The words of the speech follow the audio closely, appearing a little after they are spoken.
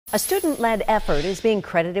A student-led effort is being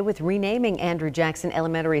credited with renaming Andrew Jackson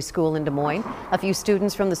Elementary School in Des Moines. A few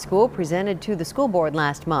students from the school presented to the school board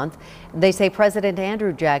last month. They say President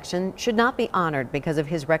Andrew Jackson should not be honored because of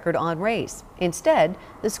his record on race. Instead,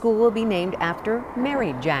 the school will be named after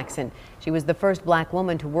Mary Jackson. She was the first black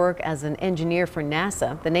woman to work as an engineer for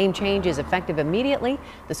NASA. The name change is effective immediately.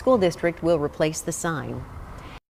 The school district will replace the sign.